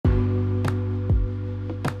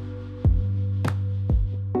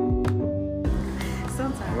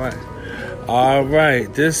All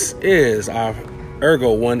right. This is our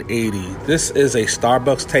Ergo 180. This is a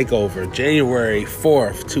Starbucks takeover, January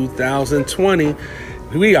 4th, 2020.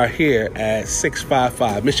 We are here at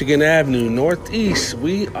 655 Michigan Avenue Northeast.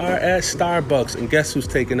 We are at Starbucks, and guess who's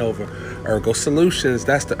taking over? Ergo Solutions.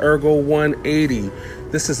 That's the Ergo 180.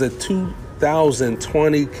 This is a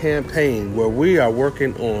 2020 campaign where we are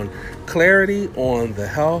working on clarity on the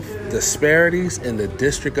health disparities in the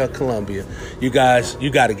District of Columbia. You guys, you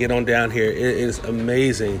got to get on down here. It is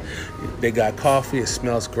amazing. They got coffee. It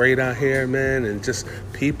smells great out here, man. And just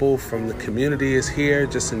people from the community is here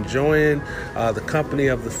just enjoying the company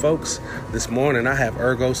of the folks. This morning, I have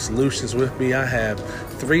Ergo Solutions with me. I have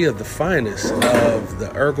three of the finest of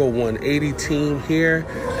the Ergo 180 team here.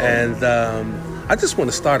 And I just want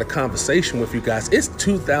to start a conversation with you guys. It's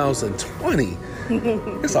 2020.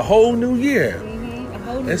 It's a whole new year.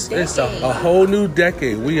 It's a whole new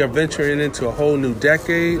decade. We are venturing into a whole new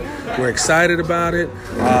decade. We're excited about it.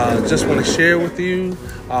 Just want to share with you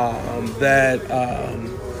that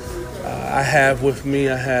I have with me,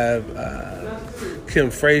 I have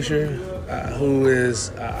Kim Frazier, who is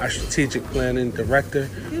our strategic planning director,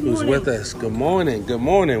 who's with us. Good morning. Good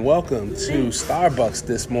morning. Welcome to Starbucks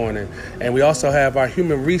this morning. And we also have our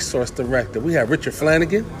human resource director. We have Richard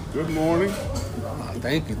Flanagan. Good morning.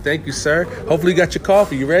 Thank you, sir. Hopefully you got your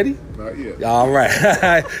coffee. You ready? Not yet. All right.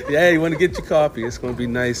 Yeah, you want to get your coffee. It's going to be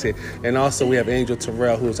nice here. And also we have Angel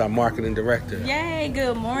Terrell, who is our marketing director. Yay,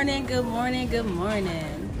 good morning.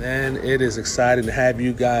 Man, it is exciting to have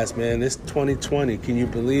you guys, man. It's 2020. Can you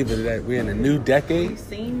believe it that we're in a new decade? You've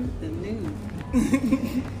seen the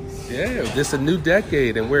news. Yeah, just a new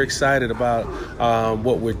decade, and we're excited about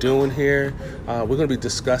what we're doing here. We're going to be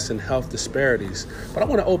discussing health disparities. But I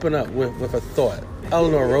want to open up with a thought.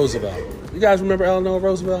 Eleanor Roosevelt. You guys remember Eleanor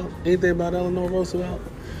Roosevelt? Anything about Eleanor Roosevelt?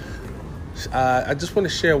 I just want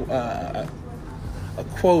to share a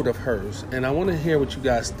quote of hers, and I want to hear what you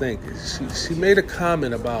guys think. She made a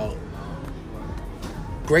comment about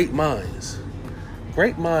great minds.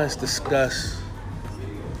 Great minds discuss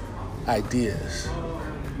ideas.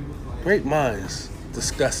 Great minds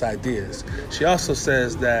discuss ideas. She also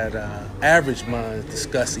says that average minds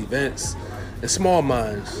discuss events, and small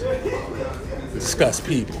minds discuss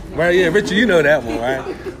people. Right? Yeah, Richard, you know that one, right?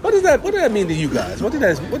 What does that mean to you guys? What did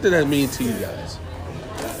that mean to you guys?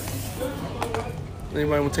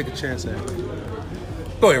 Anybody want to take a chance at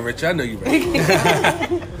it? Go ahead, Richard. I know you're ready.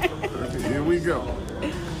 Here we go.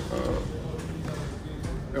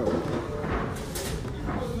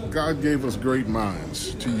 God gave us great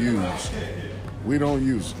minds to use. We don't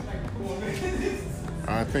use them.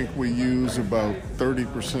 I think we use about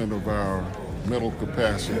 30% of our mental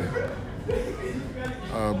capacity.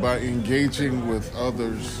 By engaging with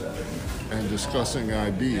others and discussing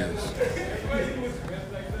ideas,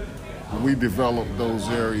 we develop those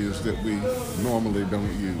areas that we normally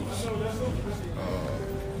don't use.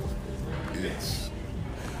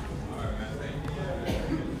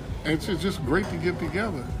 It's just great to get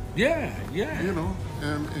together. Yeah. You know,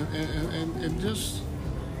 and just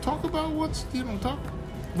talk about what's going on. Talk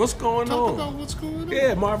about what's going on.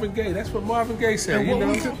 Yeah, Marvin Gaye. That's what Marvin Gaye said.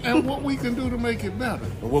 And what we can do to make it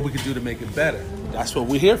better. That's what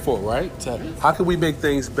we're here for, right? How can we make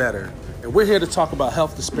things better? And we're here to talk about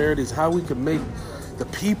health disparities, how we can make the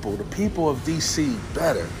people of D.C.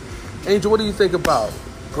 better. Angel, what do you think about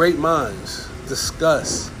great minds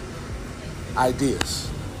discuss ideas?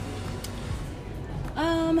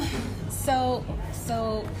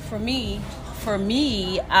 So for me,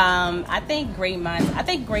 I think great minds,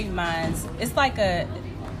 it's like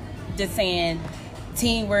just saying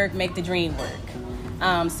teamwork make the dream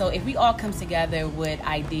work. So if we all come together with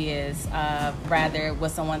ideas, rather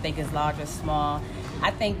what someone think is large or small,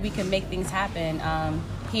 I think we can make things happen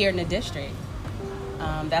here in the district.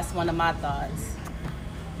 That's one of my thoughts.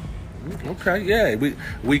 Okay, yeah,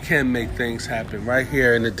 we can make things happen right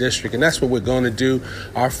here in the district, and that's what we're going to do.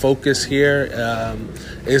 Our focus here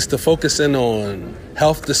is to focus in on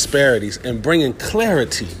health disparities and bringing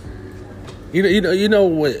clarity. You know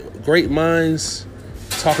what great minds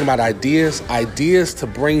talking about ideas to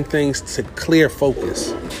bring things to clear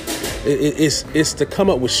focus. It's to come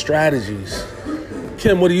up with strategies.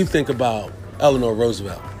 Kim, what do you think about Eleanor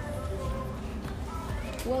Roosevelt?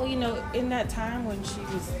 Well, in that time when she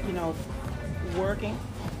was, working.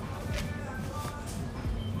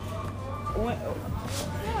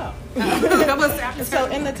 So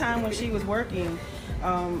in the time when she was working,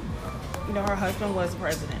 her husband was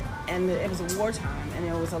president, and it was a wartime, and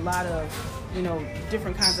there was a lot of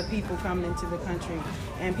different kinds of people coming into the country,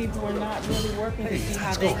 and people were not really working to see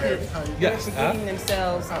how they could forgetting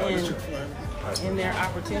themselves in their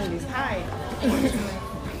opportunities. Hi.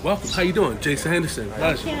 Welcome. How you doing? Jason Henderson.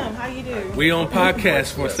 Kim, how you do? We on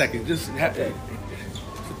podcast for a second.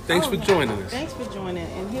 Thanks for joining us. Thanks for joining.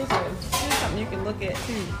 And here's something you can look at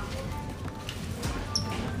too.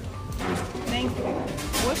 Thank you.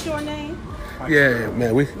 What's your name? Yeah,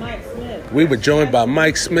 man. Mike Smith. We were joined by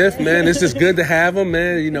Mike Smith, man. It's just good to have him,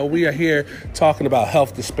 man. We are here talking about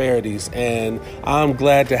health disparities, and I'm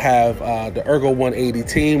glad to have the Ergo 180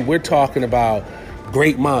 team. We're talking about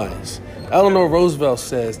great minds. Eleanor Roosevelt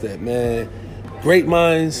says that, man, great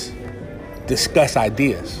minds discuss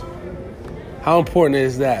ideas. How important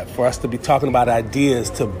is that for us to be talking about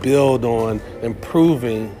ideas to build on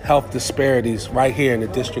improving health disparities right here in the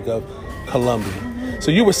District of Columbia?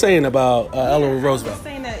 So you were saying about Eleanor Roosevelt. I was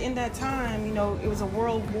saying that in that time, it was a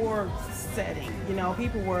World War setting.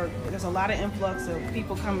 There's a lot of influx of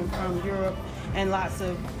people coming from Europe, and lots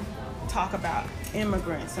of talk about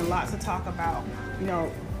immigrants, and lots of talk about,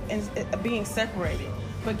 being separated.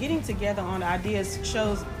 But getting together on ideas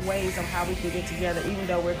shows ways of how we can get together, even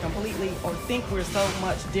though we're completely, or think we're so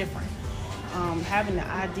much different. Having the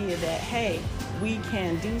idea that, hey, we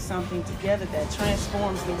can do something together that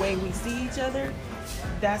transforms the way we see each other,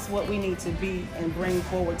 that's what we need to be and bring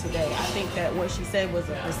forward today. I think that what she said was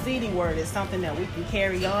a preceding word. Is something that we can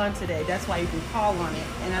carry on today. That's why you can call on it.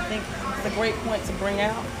 And I think it's a great point to bring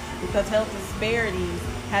out, because health disparities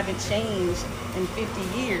haven't changed in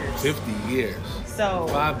 50 years. 50 years. So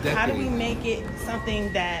 5 decades. How do we make it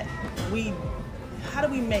something that we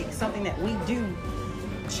do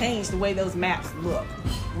change the way those maps look?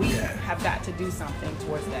 We have got to do something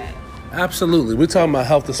towards that. Absolutely. We're talking about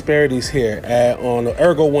health disparities here on the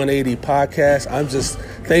Ergo 180 podcast. I'm just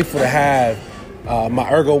thankful to have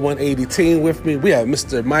my Ergo 180 team with me. We have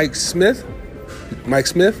Mr. Mike Smith. Mike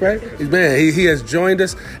Smith, right? Man, he has joined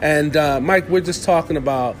us. And Mike, we're just talking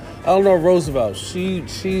about Eleanor Roosevelt. She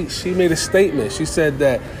made a statement. She said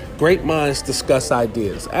that great minds discuss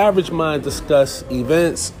ideas. Average minds discuss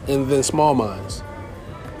events, and then small minds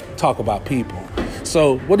talk about people.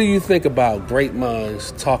 So what do you think about great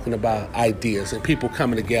minds talking about ideas and people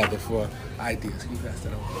coming together for ideas? Can you pass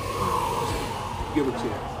that over? Give it to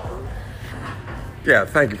you. Yeah,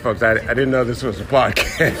 thank you, folks. I didn't know this was a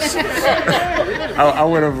podcast. I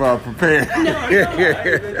would have prepared.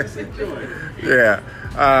 Yeah,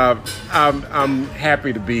 I'm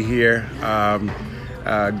happy to be here.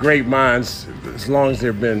 Great minds, as long as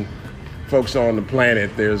there have been folks on the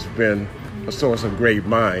planet, there's been a source of great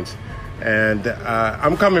minds. And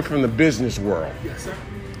I'm coming from the business world. Yes, sir.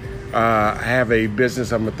 I have a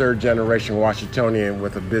business. I'm a third-generation Washingtonian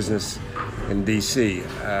with a business in D.C.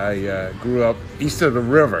 I grew up east of the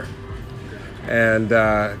river. And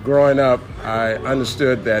growing up, I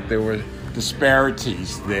understood that there were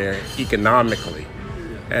disparities there economically.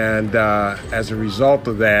 And as a result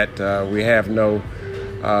of that, we have no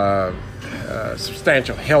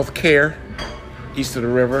substantial health care east of the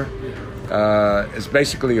river. It's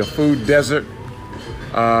basically a food desert.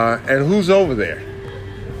 And who's over there?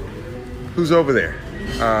 Who's over there?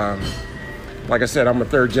 Like I said, I'm a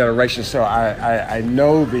third generation, so I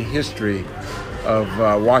know the history of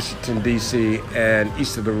Washington, D.C. and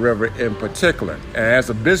east of the river in particular. And as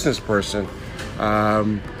a business person,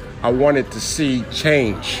 I wanted to see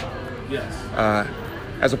change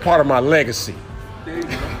as a part of my legacy. There you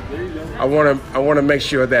go. I want to make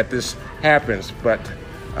sure that this happens, but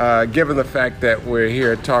given the fact that we're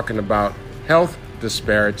here talking about health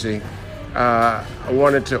disparity, I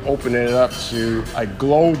wanted to open it up to a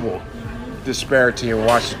global disparity in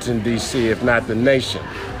Washington, D.C., if not the nation.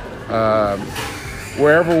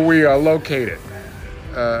 Wherever we are located,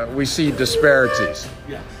 we see disparities.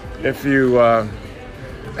 Yes. If you,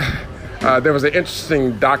 there was an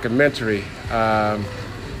interesting documentary on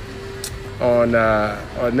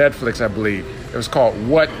Netflix, I believe. It was called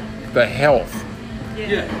 "What the Health."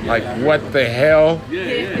 Like what the hell?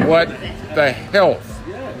 What the health?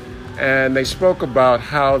 And they spoke about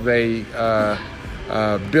how they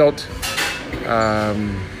built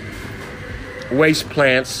waste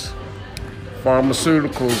plants,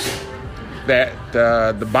 pharmaceuticals, that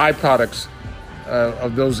the byproducts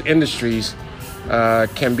of those industries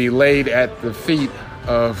can be laid at the feet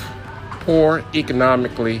of poor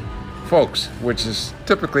economically folks, which is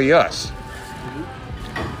typically us.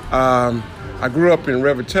 I grew up in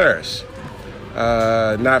River Terrace,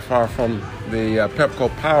 not far from the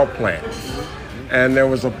Pepco power plant. And there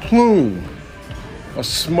was a plume of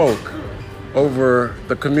smoke over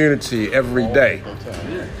the community every day.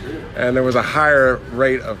 And there was a higher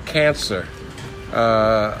rate of cancer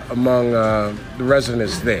among the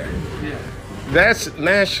residents there. That's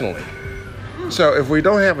nationally. So if we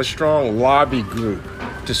don't have a strong lobby group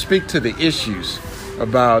to speak to the issues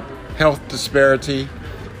about health disparity,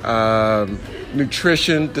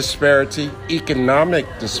 nutrition disparity, economic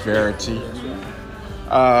disparity,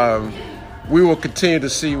 we will continue to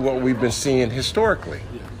see what we've been seeing historically.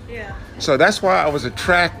 So that's why I was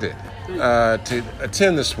attracted to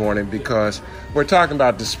attend this morning, because we're talking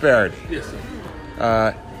about disparity.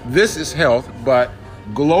 This is health, but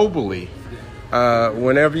globally,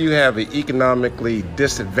 whenever you have an economically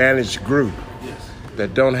disadvantaged group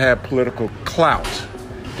that don't have political clout,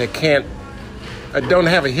 that don't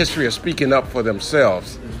have a history of speaking up for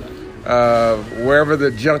themselves, wherever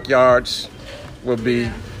the junkyards will be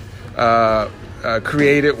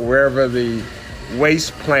created, wherever the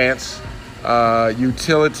waste plants,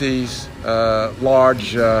 utilities,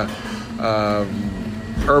 large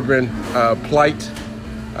urban plight.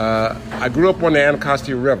 I grew up on the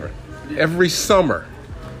Anacostia River. Every summer,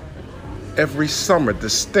 the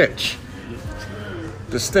stench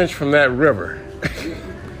from that river.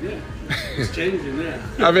 It's changing now.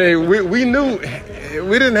 I mean, we knew,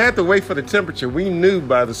 we didn't have to wait for the temperature. We knew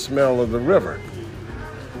by the smell of the river.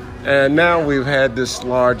 And now we've had this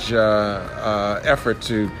large effort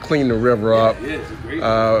to clean the river up.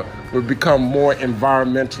 We've become more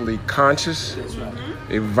environmentally conscious. That's right.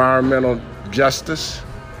 Environmental justice.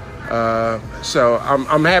 So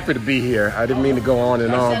I'm happy to be here. I didn't mean to go on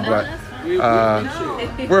and on, but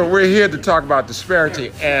we're here to talk about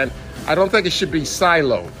disparity, and I don't think it should be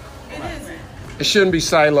siloed. It shouldn't be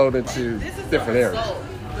siloed into different areas.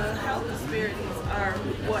 The health disparities are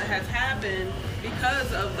what has happened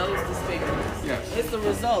because of those disparities. Yes. It's the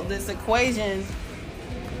result. This equation,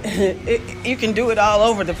 you can do it all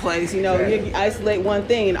over the place. You know, you isolate one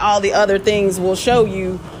thing, and all the other things will show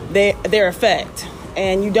you their effect.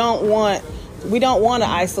 And we don't want to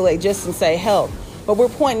isolate just and say health, but we're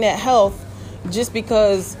pointing at health just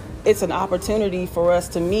because it's an opportunity for us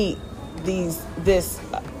to meet this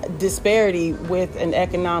disparity with an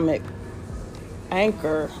economic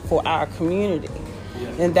anchor for our community.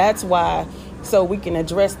 And that's why, so we can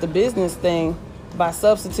address the business thing by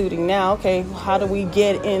substituting now, okay, how do we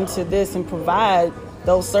get into this and provide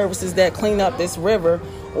those services that clean up this river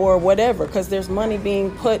or whatever, because there's money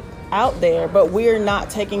being put out there, but we're not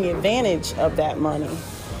taking advantage of that money.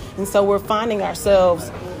 And so we're finding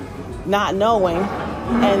ourselves not knowing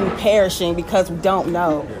and perishing because we don't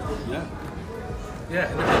know. Yeah,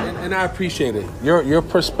 and I appreciate it. Your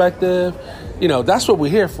perspective, you know, that's what we're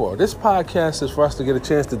here for. This podcast is for us to get a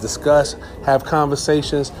chance to discuss, have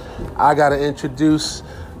conversations. I got to introduce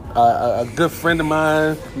a good friend of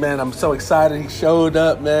mine. Man, I'm so excited he showed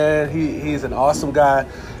up, man. He's an awesome guy.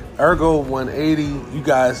 Ergo 180, you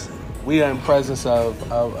guys, we are in presence of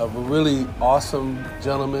a really awesome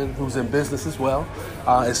gentleman who's in business as well.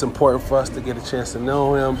 It's important for us to get a chance to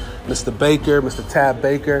know him. Mr. Baker, Mr. Tab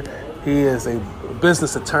Baker. He is a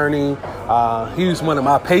business attorney. He's one of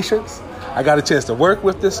my patients. I got a chance to work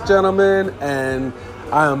with this gentleman, and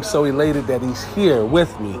I am so elated that he's here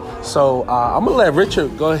with me. So I'm going to let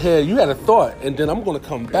Richard go ahead. You had a thought, and then I'm going to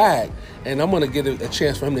come back, and I'm going to get a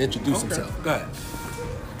chance for him to introduce himself. Go ahead.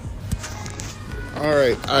 All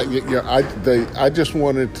right. I just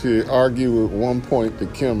wanted to argue with one point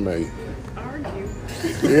that Kim made. Argue?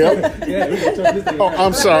 Yep. Oh,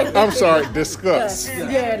 I'm sorry. Discuss.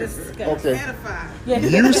 Yeah, discuss. Okay. Edify.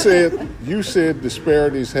 You said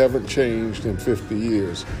disparities haven't changed in 50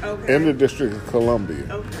 years in the District of Columbia.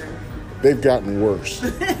 Okay. They've gotten worse.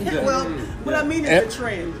 Well, what I mean is a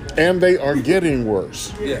trend. And they are getting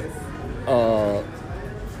worse. Yeah.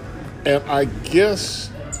 And I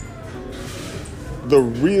guess the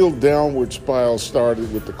real downward spiral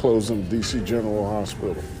started with the closing of DC General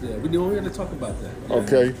Hospital. Yeah, we're going to talk about that. Yeah.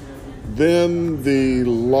 Okay. Then the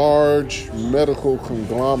large medical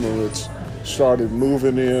conglomerates started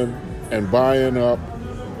moving in and buying up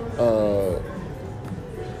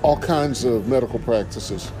all kinds of medical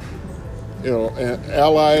practices. You know, and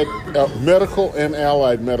allied medical and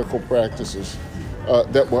allied medical practices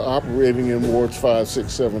that were operating in wards 5,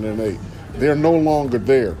 6, 7, and 8. They're no longer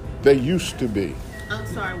there. They used to be. I'm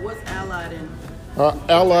sorry, what's allied in?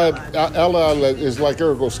 Allied is like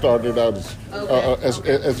Ergo started out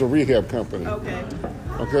as a rehab company. Okay.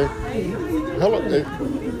 Okay. Hello.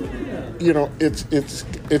 You know,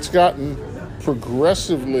 it's gotten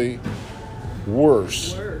progressively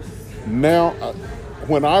worse. Now,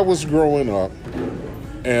 when I was growing up,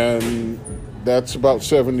 and that's about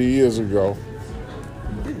 70 years ago.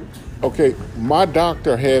 Okay, my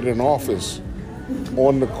doctor had an office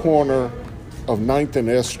on the corner of 9th and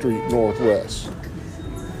S Street Northwest.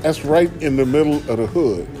 That's right in the middle of the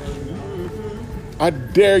hood. I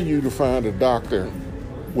dare you to find a doctor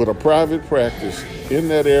with a private practice in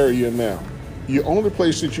that area now. The only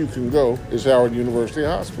place that you can go is Howard University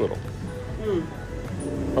Hospital.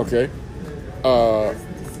 Okay?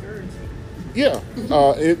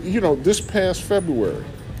 This past February,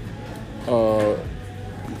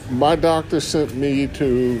 my doctor sent me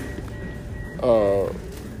to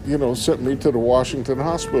the Washington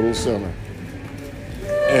Hospital Center.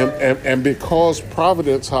 And because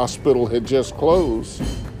Providence Hospital had just closed,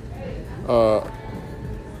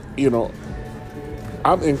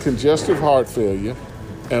 I'm in congestive heart failure,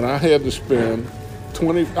 and I had to spend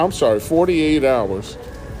 48 hours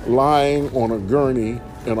lying on a gurney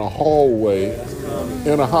in a hallway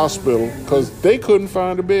in a hospital because they couldn't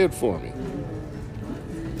find a bed for me.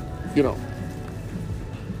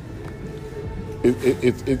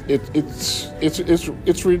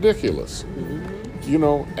 It's ridiculous.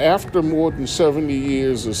 After more than 70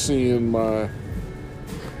 years of seeing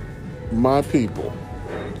my people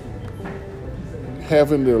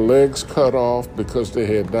having their legs cut off because they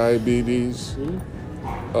had diabetes,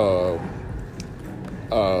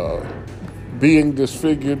 being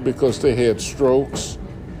disfigured because they had strokes,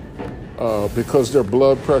 because their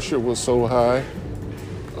blood pressure was so high,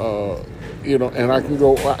 and I can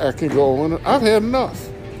go on. I've had enough.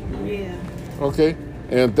 Yeah. Okay,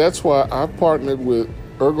 and that's why I partnered with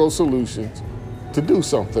Ergo Solutions to do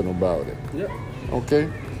something about it. Yep. Okay,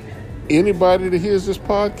 anybody that hears this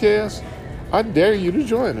podcast, I dare you to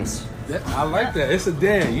join us. I like that. It's a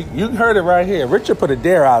dare. You heard it right here. Richard put a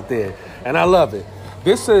dare out there, and I love it.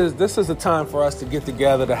 This is a time for us to get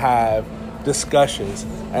together to have discussions,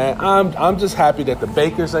 and I'm just happy that the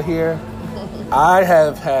Bakers are here. I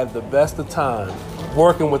have had the best of time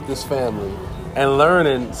working with this family and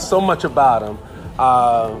learning so much about them.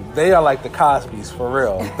 They are like the Cosbys, for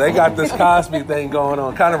real. They got this Cosby thing going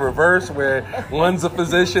on, kind of reverse, where one's a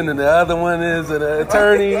physician and the other one is an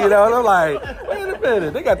attorney, and I'm like, wait a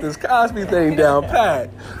minute, they got this Cosby thing down pat.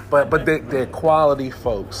 But they're quality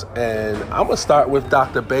folks, and I'm gonna start with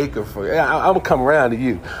Dr. Baker. I'm gonna come around to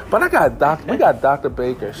you, but we got Dr.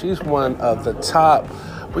 Baker. She's one of the top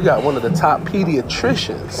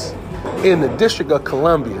pediatricians in the District of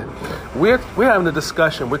Columbia. We're having a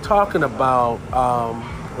discussion. We're talking about,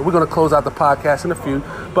 we're going to close out the podcast in a few,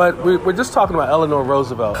 but we're just talking about Eleanor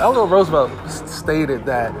Roosevelt. Eleanor Roosevelt stated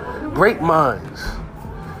that great minds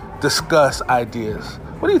discuss ideas.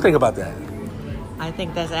 What do you think about that? I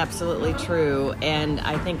think that's absolutely true, and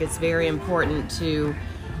I think it's very important to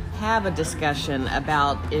have a discussion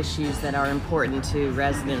about issues that are important to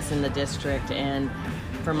residents in the district, and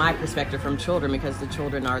from my perspective, from children, because the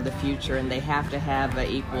children are the future and they have to have an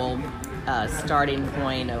equal starting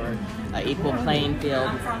point or an equal playing field.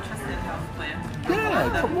 I'm from Trusted Health Plan.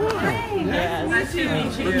 Yeah, come on. Yes. Nice to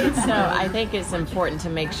meet you. So I think it's important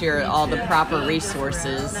to make sure all the proper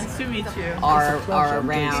resources Nice to meet you. are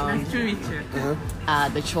around Nice to meet you.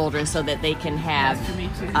 the children so that they can have Nice to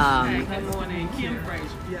meet you. Good morning, Kim Frazier.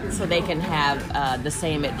 Yes. so they can have the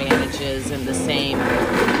same advantages and the same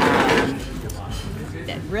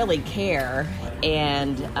really care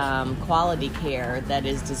and quality care that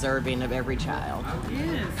is deserving of every child.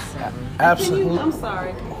 Yes. Absolutely. I'm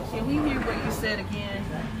sorry. Can we hear what you said again?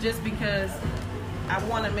 Just because I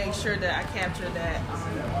want to make sure that I capture that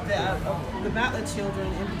about the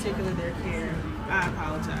children, in particular their care. I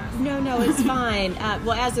apologize. No, it's fine.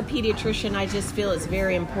 Well, as a pediatrician, I just feel it's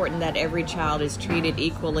very important that every child is treated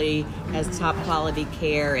equally, has top quality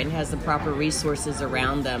care, and has the proper resources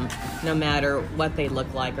around them, no matter what they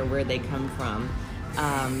look like or where they come from.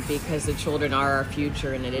 Because the children are our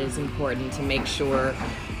future, and it is important to make sure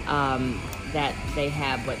that they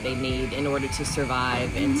have what they need in order to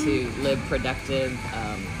survive and to live productive,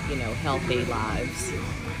 healthy lives.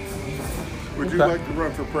 Would you like to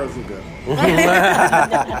run for president?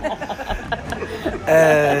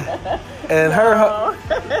 and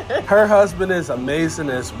her husband is amazing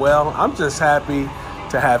as well. I'm just happy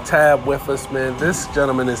to have Tab with us, man. This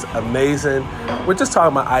gentleman is amazing. We're just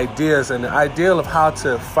talking about ideas and the ideal of how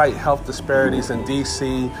to fight health disparities in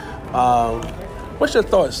D.C. What's your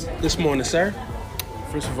thoughts this morning, sir?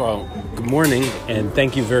 First of all, good morning, and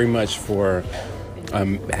thank you very much for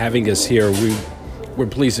having us here. We're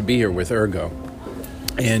pleased to be here with Ergo,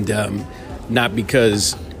 and not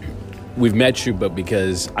because we've met you, but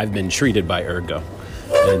because I've been treated by Ergo,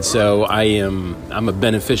 and so I'm a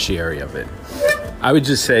beneficiary of it. I would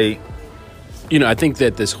just say, I think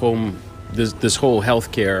that this whole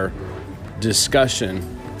healthcare discussion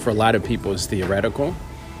for a lot of people is theoretical,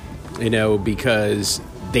 because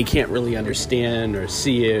they can't really understand or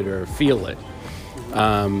see it or feel it.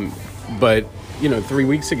 But, 3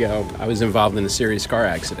 weeks ago, I was involved in a serious car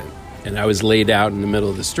accident, and I was laid out in the middle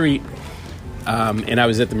of the street, and I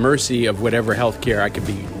was at the mercy of whatever health care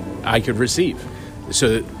I could receive.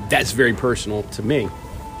 So that's very personal to me.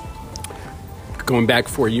 Going back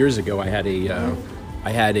 4 years ago, I had a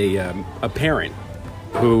parent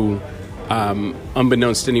who,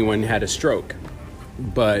 unbeknownst to anyone, had a stroke,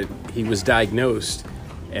 but he was diagnosed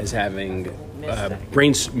as having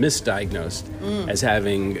misdiagnosed as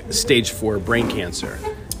having stage 4 brain cancer,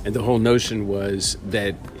 and the whole notion was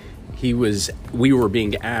that we were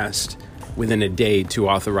being asked within a day to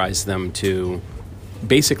authorize them to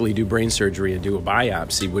basically do brain surgery and do a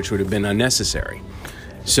biopsy, which would have been unnecessary.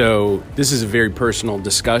 So this is a very personal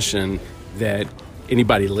discussion that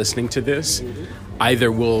anybody listening to this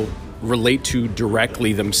either will relate to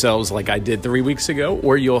directly themselves like I did 3 weeks ago,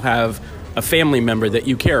 or you'll have a family member that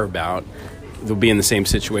you care about. They'll be in the same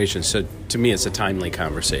situation. So to me, it's a timely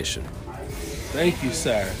conversation. Thank you,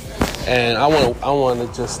 sir. And I want to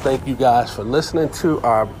just thank you guys for listening to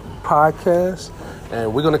our podcast.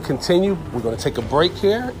 And we're going to continue. We're going to take a break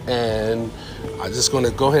here, and I'm just going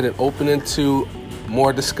to go ahead and open into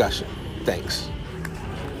more discussion. Thanks.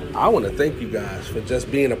 I want to thank you guys for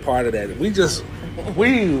just being a part of that. We just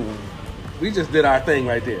did our thing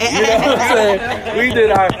right there. You know what I'm saying? We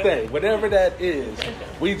did our thing, whatever that is.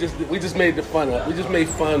 We just made the fun up. We just made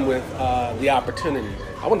fun with the opportunity.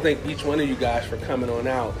 I want to thank each one of you guys for coming on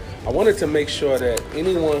out. I wanted to make sure that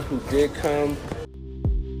anyone who did come.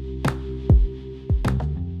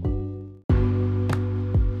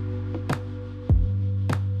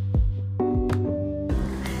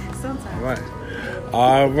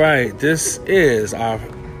 All right. This is our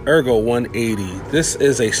Ergo 180. This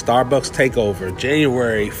is a Starbucks takeover,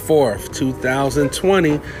 January 4th,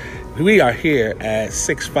 2020. We are here at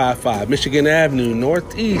 655 Michigan Avenue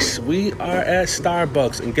Northeast. We are at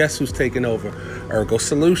Starbucks, and guess who's taking over? Ergo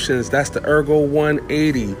Solutions. That's the Ergo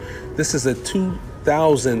 180. This is a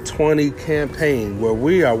 2020 campaign where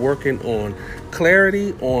we are working on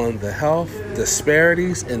clarity on the health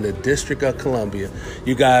disparities in the District of Columbia.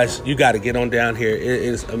 You guys, you got to get on down here. It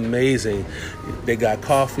is amazing. They got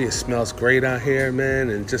coffee. It smells great out here, man.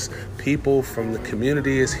 And just people from the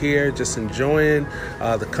community is here just enjoying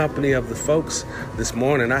the company of the folks. This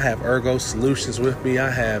morning, I have Ergo Solutions with me. I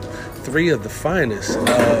have 3 of the finest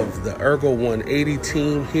of the Ergo 180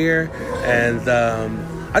 team here. And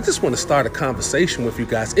I just want to start a conversation with you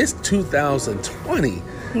guys. It's 2020.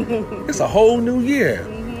 It's a whole new year.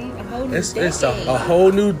 It's a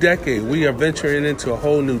whole new decade. We are venturing into a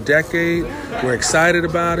whole new decade. We're excited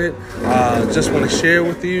about it. Just want to share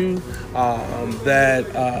with you that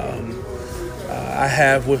I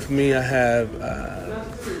have with me, I have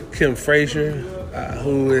Kim Frazier,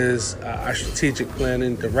 who is our strategic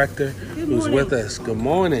planning director, who's with us. Good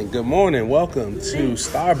morning. Good morning. Welcome to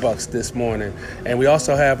Starbucks this morning. And we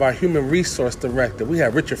also have our human resource director. We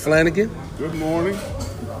have Richard Flanagan. Good morning.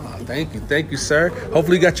 Thank you, sir.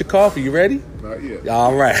 Hopefully you got your coffee. You ready? Not yet.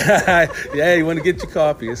 All right. Yeah, you want to get your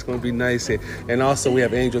coffee. It's going to be nice here. And also we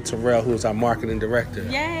have Angel Terrell, who is our marketing director.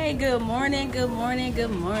 Yay, good morning, good morning,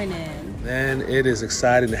 good morning. Man, it is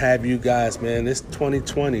exciting to have you guys, man. It's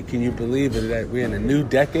 2020. Can you believe it that we're in a new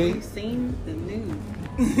decade? You've seen the news.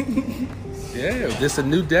 Yeah, this is a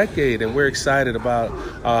new decade, and we're excited about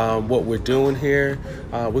what we're doing here.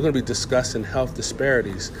 We're going to be discussing health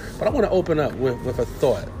disparities. But I want to open up with a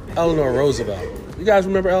thought. Eleanor Roosevelt. You guys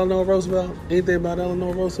remember Eleanor Roosevelt? Anything about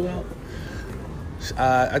Eleanor Roosevelt?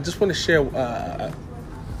 I just want to share a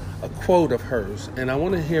quote of hers, and I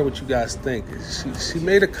want to hear what you guys think. She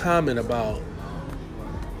made a comment about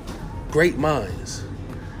great minds.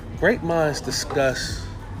 Great minds discuss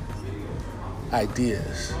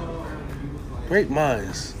ideas. Great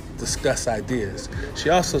minds discuss ideas. She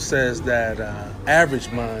also says that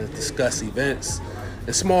average minds discuss events,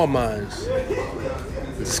 and small minds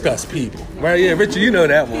discuss people. Right? Yeah, Richard, you know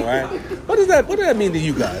that one, right? What does that mean to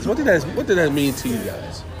you guys? What did that mean to you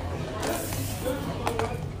guys?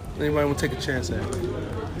 Anybody want to take a chance at it?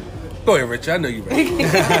 Go ahead, Richard. I know you're ready.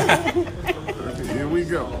 Here we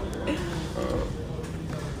go.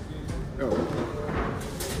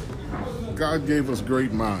 God gave us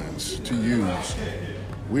great minds to use.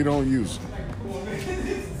 We don't use them.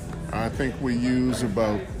 I think we use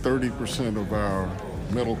about 30% of our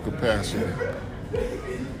mental capacity.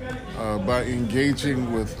 By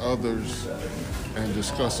engaging with others and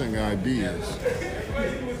discussing ideas,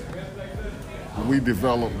 we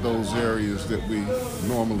develop those areas that we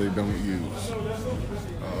normally don't use.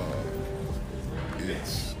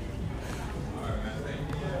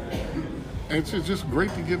 it's just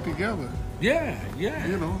great to get together, Yeah.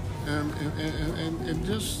 you know, and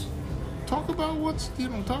just talk about what's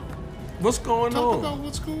going on? about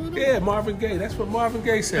what's going on. Yeah, Marvin Gaye. That's what Marvin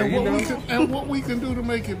Gaye said. And what we can do to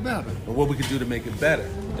make it better. And what we can do to make it better.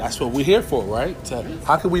 That's what we're here for, right?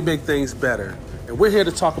 How can we make things better? And we're here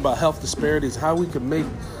to talk about health disparities, how we can make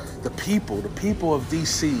the people of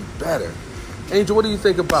DC better. Angel, what do you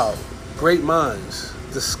think about great minds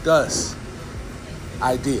discuss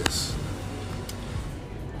ideas?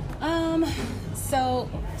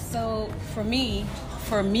 So for me,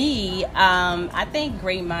 I think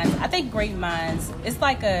great minds. It's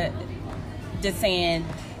like just saying,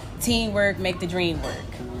 teamwork make the dream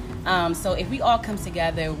work. So if we all come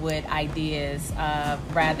together with ideas,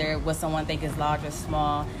 rather what someone think is large or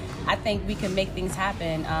small, I think we can make things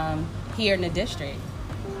happen here in the district.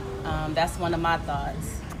 That's one of my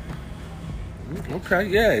thoughts. Okay,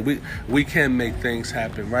 yeah, we can make things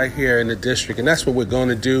happen right here in the district, and that's what we're going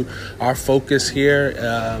to do. Our focus here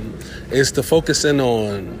is to focus in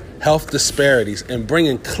on health disparities and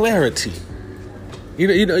bringing clarity.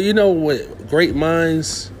 You know what great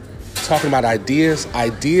minds talking about ideas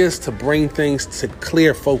to bring things to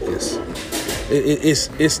clear focus.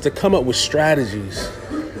 It's to come up with strategies.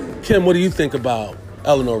 Kim, what do you think about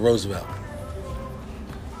Eleanor Roosevelt?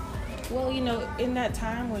 Well, in that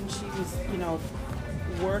time when she was,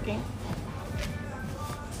 working.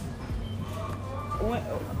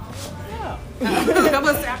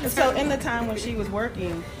 So in the time when she was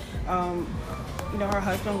working, her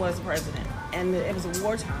husband was president, and it was a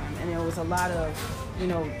wartime, and there was a lot of,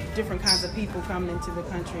 different kinds of people coming into the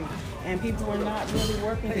country, and people were not really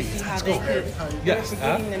working to see how they could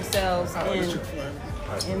regain themselves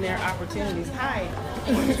in their opportunities. Hi.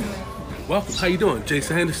 Welcome. How you doing?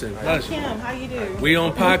 Jason Henderson. Pleasure. Kim, how you doing? We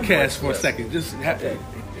on podcast for a second.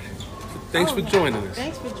 Thanks for joining us.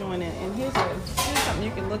 Thanks for joining. And here's something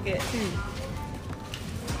you can look at too.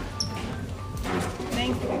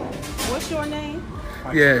 Thank you. What's your name?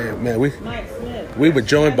 Yeah, man. Mike Smith. We were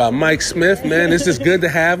joined by Mike Smith, man. This is good to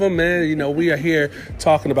have him, man. We are here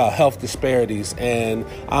talking about health disparities, and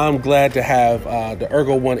I'm glad to have the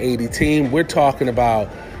Ergo 180 team. We're talking about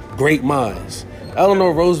great minds.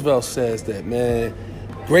 Eleanor Roosevelt says that, man,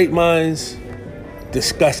 great minds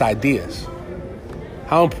discuss ideas.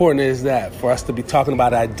 How important is that for us to be talking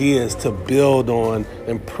about ideas to build on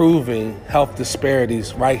improving health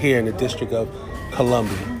disparities right here in the District of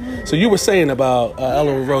Columbia? So you were saying about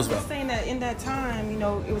Eleanor Roosevelt. I was saying that in that time,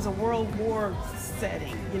 it was a World War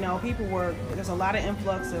setting. There's a lot of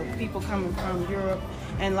influx of people coming from Europe,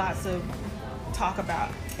 and lots of talk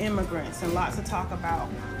about immigrants, and lots of talk about,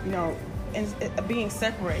 and being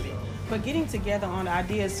separated. But getting together on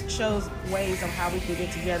ideas shows ways of how we can get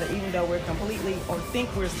together, even though we're completely or think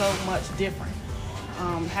we're so much different.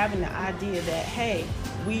 Having the idea that, hey,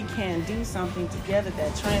 we can do something together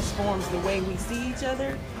that transforms the way we see each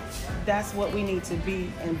other, that's what we need to be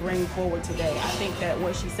and bring forward today. I think that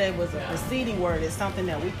what she said was a preceding word is something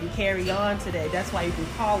that we can carry on today. That's why you can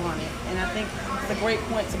call on it. And I think it's a great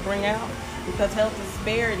point to bring out, because health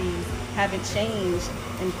disparities haven't changed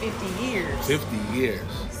in 50 years. 50 years.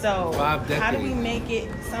 So 5 decades. how do we make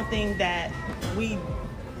something that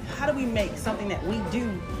we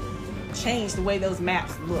do change the way those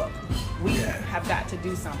maps look? We have got to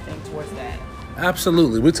do something towards that.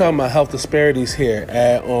 Absolutely. We're talking about health disparities here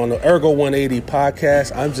on the Ergo 180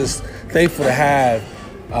 podcast. I'm just thankful to have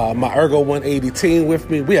my Ergo 180 team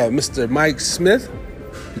with me. We have Mr. Mike Smith.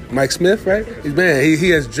 Mike Smith, right? Man,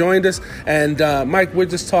 he has joined us. And Mike, we're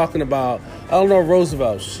just talking about Eleanor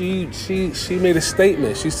Roosevelt. She made a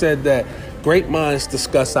statement. She said that great minds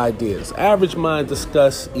discuss ideas. Average minds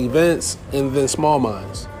discuss events, and then small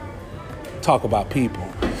minds talk about people.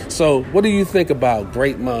 So what do you think about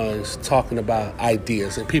great minds talking about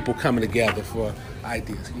ideas and people coming together for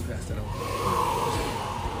ideas? Can you pass that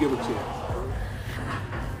over? Give it to you.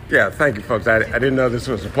 Yeah, thank you, folks. I didn't know this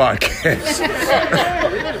was a podcast.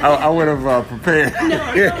 I would have prepared.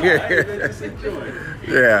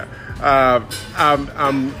 Yeah,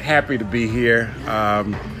 I'm happy to be here.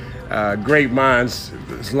 Great minds,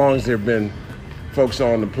 as long as there have been folks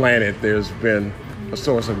on the planet, there's been a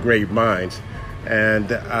source of great minds.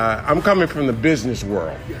 And I'm coming from the business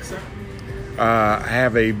world. Yes, sir. I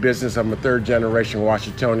have a business. I'm a third-generation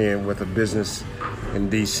Washingtonian with a business in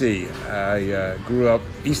D.C. I grew up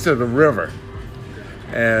east of the river.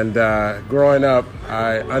 And growing up,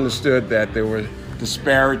 I understood that there were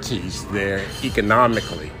disparities there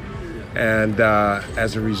economically. And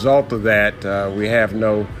as a result of that, we have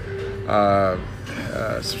no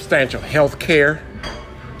substantial health care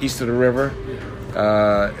east of the river.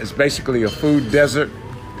 It's basically a food desert.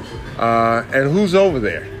 And who's over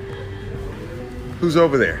there? Who's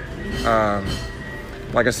over there?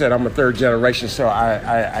 Like I said, I'm a third generation, so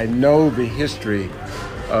I know the history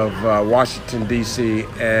of Washington, D.C.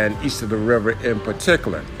 and east of the river in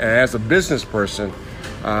particular. And as a business person,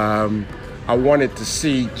 I wanted to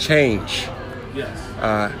see change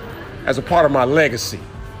as a part of my legacy.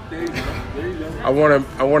 I want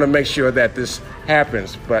to make sure that this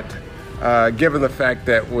happens, but given the fact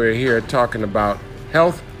that we're here talking about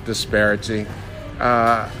health disparity,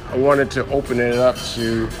 I wanted to open it up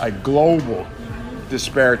to a global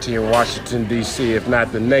disparity in Washington, D.C., if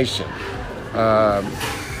not the nation.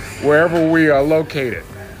 Wherever we are located,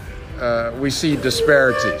 we see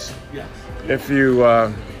disparities. If you,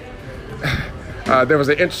 there was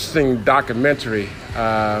an interesting documentary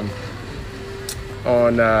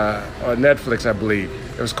on Netflix, I believe.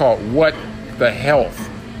 It was called "What the Health."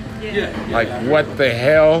 Like what the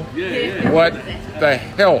hell? What the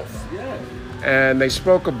health? And they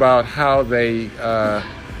spoke about how they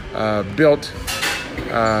built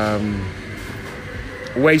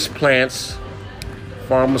waste plants,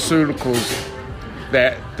 pharmaceuticals,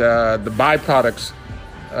 that the byproducts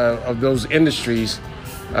of those industries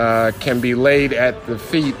can be laid at the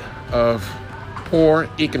feet of poor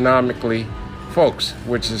economically folks,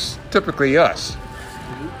 which is typically us.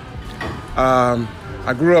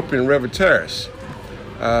 I grew up in River Terrace,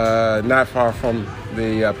 not far from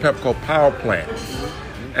the Pepco power plant,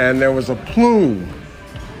 and there was a plume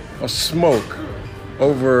of smoke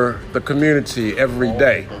over the community every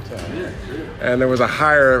day, and there was a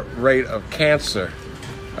higher rate of cancer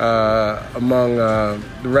among the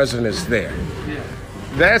residents there.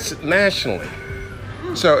 That's nationally.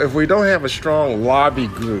 So if we don't have a strong lobby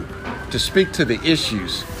group to speak to the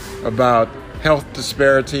issues about health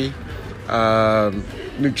disparity,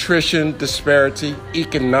 nutrition disparity,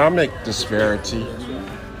 economic disparity,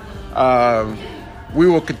 we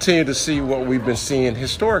will continue to see what we've been seeing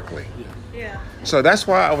historically. So that's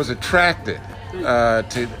why I was attracted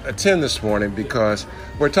to attend this morning, because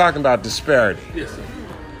we're talking about disparity.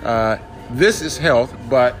 This is health,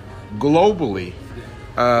 but globally,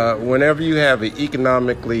 whenever you have an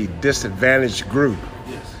economically disadvantaged group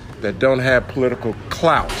that don't have political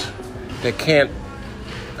clout,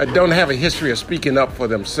 that don't have a history of speaking up for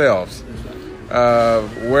themselves,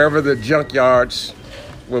 wherever the junkyards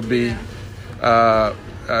will be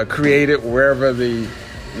created, wherever the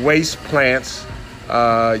waste plants,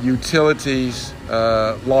 utilities,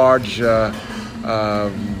 large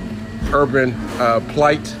urban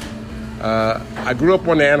plight. I grew up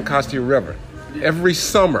on the Anacostia River. Every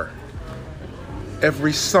summer,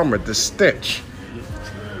 the stench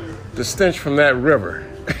from that river.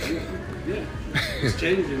 It's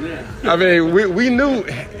changing now. I mean, we knew,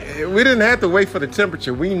 we didn't have to wait for the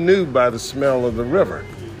temperature. We knew by the smell of the river.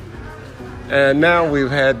 And now we've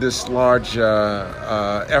had this large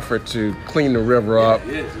effort to clean the river up.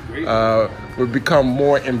 We've become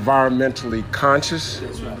more environmentally conscious.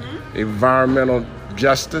 That's right. Environmental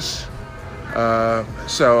justice.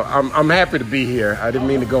 So I'm happy to be here. I didn't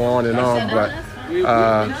mean to go on and on, but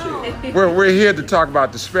we're here to talk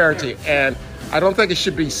about disparity, and I don't think it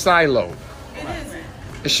should be siloed.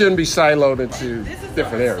 It shouldn't be siloed into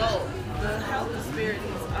different areas. The health disparities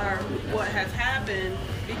are what has happened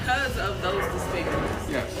because of those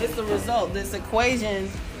disparities. Yes. It's the result. This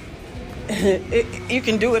equation, you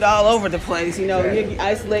can do it all over the place. You know, you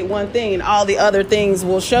isolate one thing, and all the other things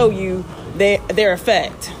will show you their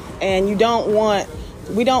effect. And we don't want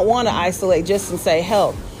to isolate just and say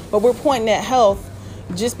health, but we're pointing at health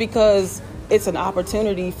just because it's an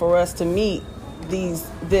opportunity for us to meet this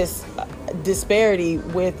disparity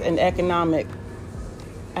with an economic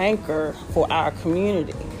anchor for our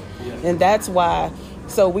community. And that's why,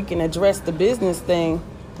 so we can address the business thing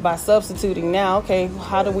by substituting now, okay,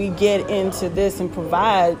 how do we get into this and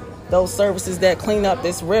provide those services that clean up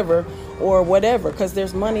this river or whatever, because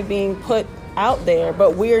there's money being put out there,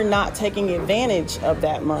 but we're not taking advantage of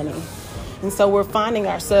that money. And so we're finding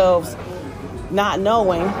ourselves not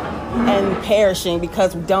knowing and perishing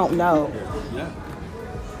because we don't know.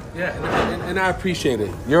 Yeah, and I appreciate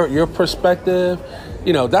it. Your perspective,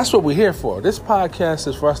 you know, that's what we're here for. This podcast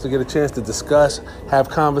is for us to get a chance to discuss, have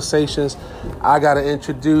conversations. I got to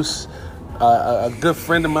introduce a good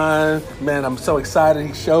friend of mine. Man, I'm so excited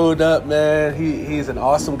he showed up, man. He's an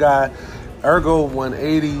awesome guy. Ergo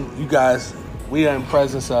 180, you guys, we are in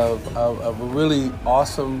presence of a really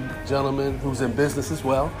awesome gentleman who's in business as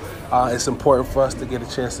well. It's important for us to get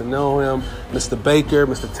a chance to know him. Mr. Baker,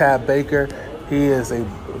 Mr. Tab Baker. He is a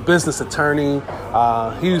business attorney.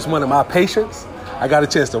 He was one of my patients. I got a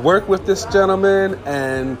chance to work with this gentleman,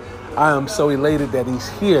 and I am so elated that he's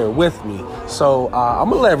here with me. So I'm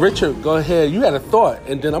going to let Richard go ahead. You had a thought,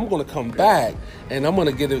 and then I'm going to come back, and I'm going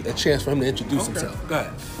to get a chance for him to introduce himself. Go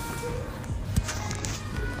ahead.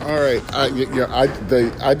 All right.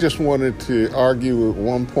 I just wanted to argue with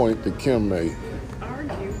one point that Kim made.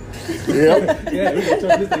 Argue.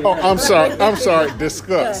 Yep. Oh, I'm sorry.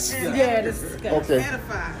 Discuss. Yeah, discuss. Okay.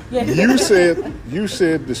 Edify. You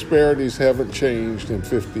said disparities haven't changed in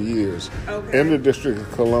 50 years in the District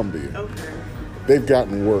of Columbia. Okay. They've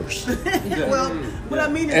gotten worse. Well, what I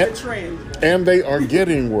mean is the trend. And they are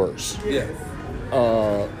getting worse. Yeah.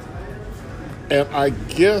 And I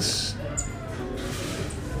guess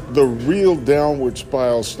the real downward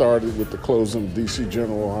spiral started with the closing of DC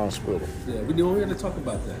General Hospital. Yeah, we're here to talk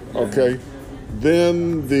about that. Okay.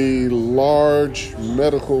 Then the large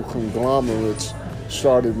medical conglomerates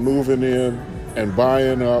started moving in and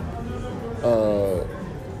buying up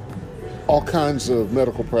all kinds of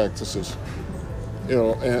medical practices.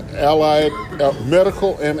 And allied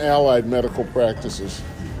medical and allied medical practices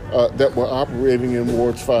that were operating in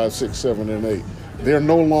wards 5, 6, 7, and 8. They're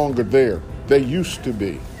no longer there. They used to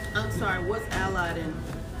be. I'm sorry, what's allied in?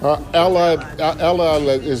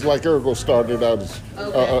 Allied is like Ergo started out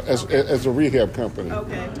as a rehab company.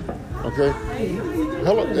 Okay.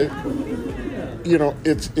 Hello.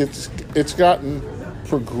 It's gotten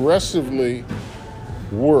progressively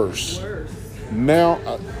worse. Now,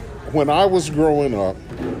 when I was growing up,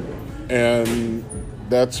 and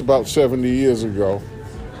that's about 70 years ago.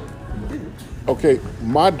 Okay,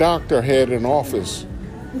 my doctor had an office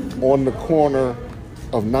on the corner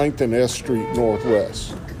of 9th and S Street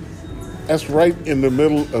Northwest. That's right in the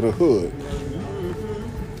middle of the hood.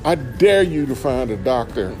 I dare you to find a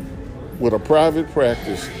doctor with a private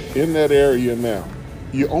practice in that area now.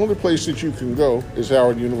 The only place that you can go is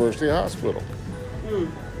Howard University Hospital.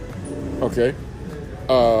 Okay?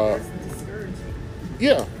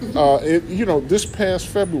 This past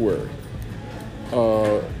February,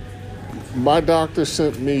 my doctor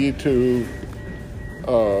sent me to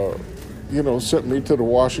the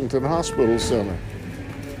Washington Hospital Center.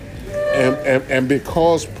 And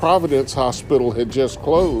because Providence Hospital had just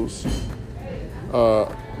closed, I'm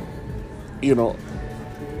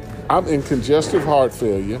in congestive heart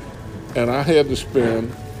failure, and I had to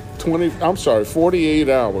spend 48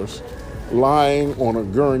 hours lying on a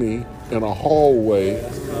gurney in a hallway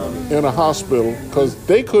in a hospital because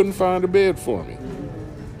they couldn't find a bed for me.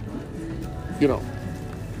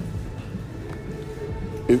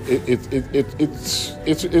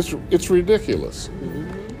 It's ridiculous.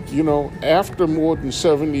 After more than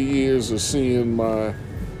 70 years of seeing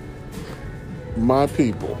my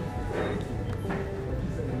people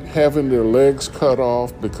having their legs cut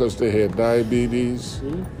off because they had diabetes,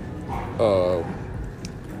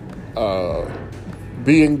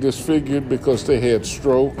 being disfigured because they had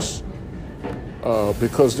strokes,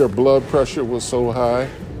 because their blood pressure was so high,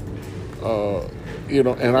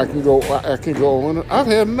 and I can go on. I've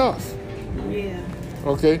had enough. Yeah.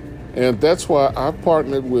 Okay, and that's why I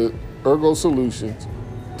partnered with Ergo Solutions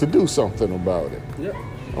to do something about it. Yep.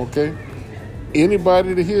 Okay,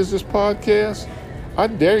 anybody that hears this podcast, I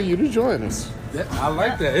dare you to join us. Yeah, I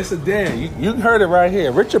like that. It's a dare. You heard it right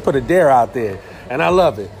here. Richard put a dare out there, and I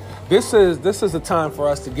love it. This is a time for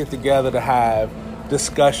us to get together to have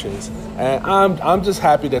discussions, and I'm just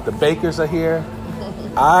happy that the Bakers are here.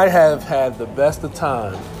 I have had the best of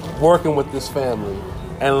time working with this family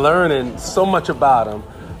and learning so much about them.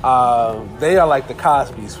 They are like the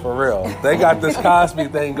Cosbys, for real. They got this Cosby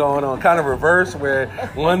thing going on, kind of reverse, where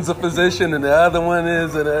one's a physician and the other one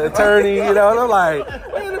is an attorney, And I'm like,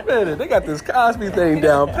 wait a minute, they got this Cosby thing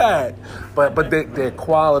down pat. But they're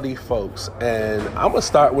quality folks, and I'm gonna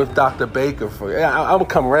start with Dr. Baker. I'm gonna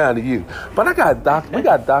come around to you, but we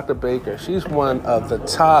got Dr. Baker. She's one of the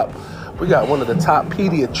top. We got one of the top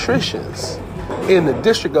pediatricians in the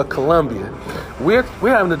District of Columbia. We're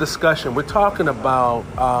having a discussion. We're talking about,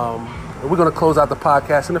 we're going to close out the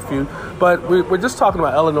podcast in a few, but we're just talking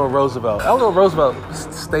about Eleanor Roosevelt. Eleanor Roosevelt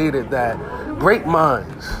stated that great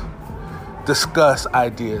minds discuss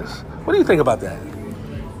ideas. What do you think about that?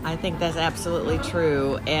 I think that's absolutely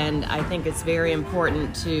true, and I think it's very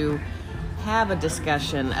important to have a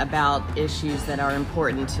discussion about issues that are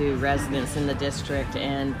important to residents in the district,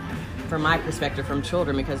 and from my perspective, from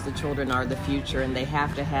children, because the children are the future and they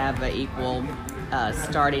have to have an equal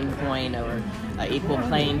starting point or equal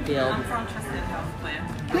playing field.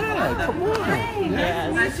 Yeah, come on.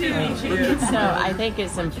 Yes. Nice to meet you. So I think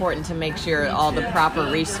it's important to make sure all the proper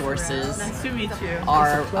resources Nice to meet you.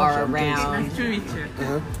 are around Nice to meet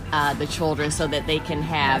you. the children so that they can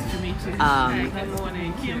have Nice to meet you. Good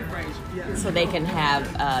morning, Kim Frazier. Yes. so they can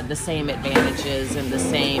have the same advantages and the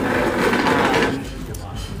same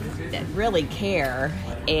really care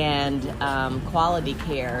and quality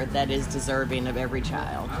care that is deserving of every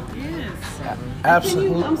child. Yes.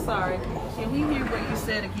 Absolutely. I'm sorry. Can we hear what you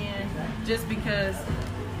said again? Just because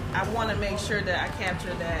I want to make sure that I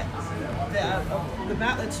capture that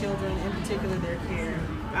about the children, in particular their care.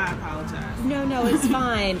 I apologize. No, it's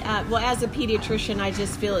fine. Well, as a pediatrician, I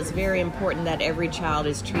just feel it's very important that every child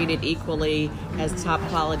is treated equally, has top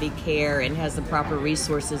quality care, and has the proper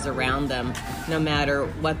resources around them, no matter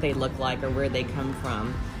what they look like or where they come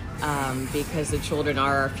from. Because the children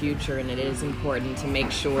are our future, and it is important to make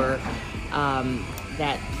sure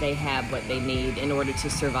that they have what they need in order to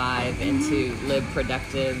survive and to live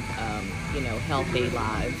productive, healthy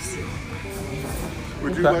lives.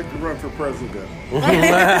 Would you like to run for president?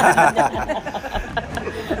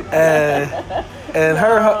 And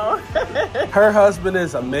her husband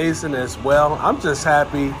is amazing as well. I'm just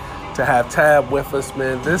happy to have Tab with us,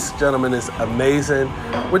 man. This gentleman is amazing.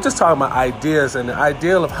 We're just talking about ideas and the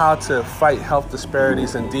ideal of how to fight health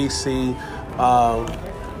disparities in DC.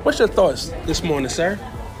 What's your thoughts this morning, sir?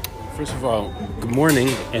 First of all, good morning,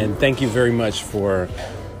 and thank you very much for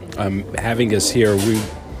having us here.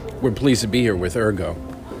 We're pleased to be here with Ergo,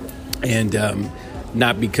 and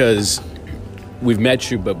not because we've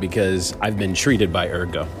met you, but because I've been treated by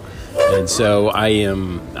Ergo, and so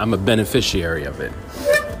I'm a beneficiary of it.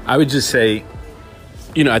 I would just say,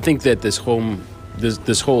 I think that this whole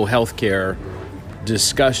healthcare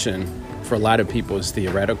discussion for a lot of people is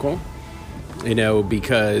theoretical,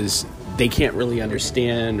 because they can't really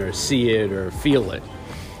understand or see it or feel it.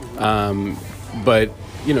 But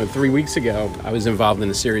 3 weeks ago, I was involved in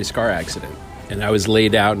a serious car accident, and I was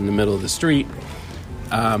laid out in the middle of the street,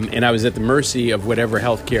 and I was at the mercy of whatever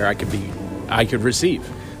health care I could receive.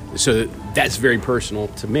 So that's very personal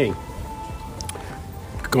to me.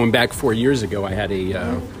 Going back 4 years ago, I had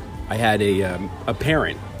a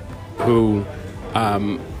parent who,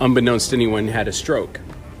 unbeknownst to anyone, had a stroke,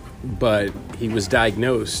 but he was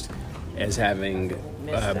diagnosed as having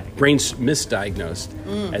misdiagnosed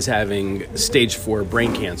as having stage 4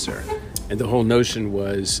 brain cancer. And the whole notion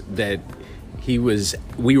was that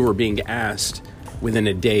we were being asked within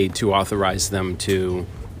a day to authorize them to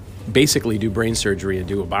basically do brain surgery and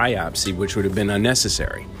do a biopsy, which would have been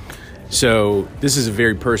unnecessary. So this is a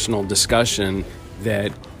very personal discussion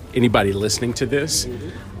that anybody listening to this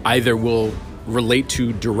either will relate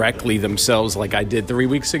to directly themselves like I did 3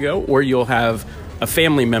 weeks ago, or you'll have a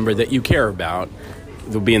family member that you care about.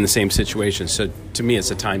 They'll be in the same situation. So to me,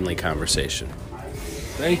 it's a timely conversation.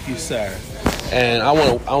 Thank you, sir. And I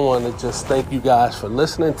want to just thank you guys for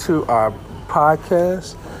listening to our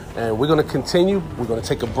podcast. And we're going to continue. We're going to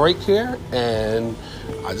take a break here, and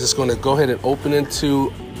I'm just going to go ahead and open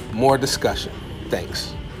into more discussion.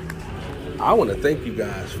 Thanks. I want to thank you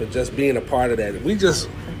guys for just being a part of that. We just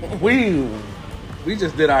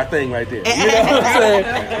did our thing right there. You know what I'm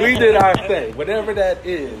saying? We did our thing. Whatever that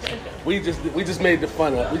is, we just made the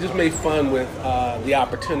fun of it. We just made fun with the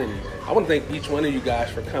opportunity. I want to thank each one of you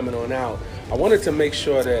guys for coming on out. I wanted to make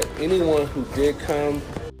sure that anyone who did come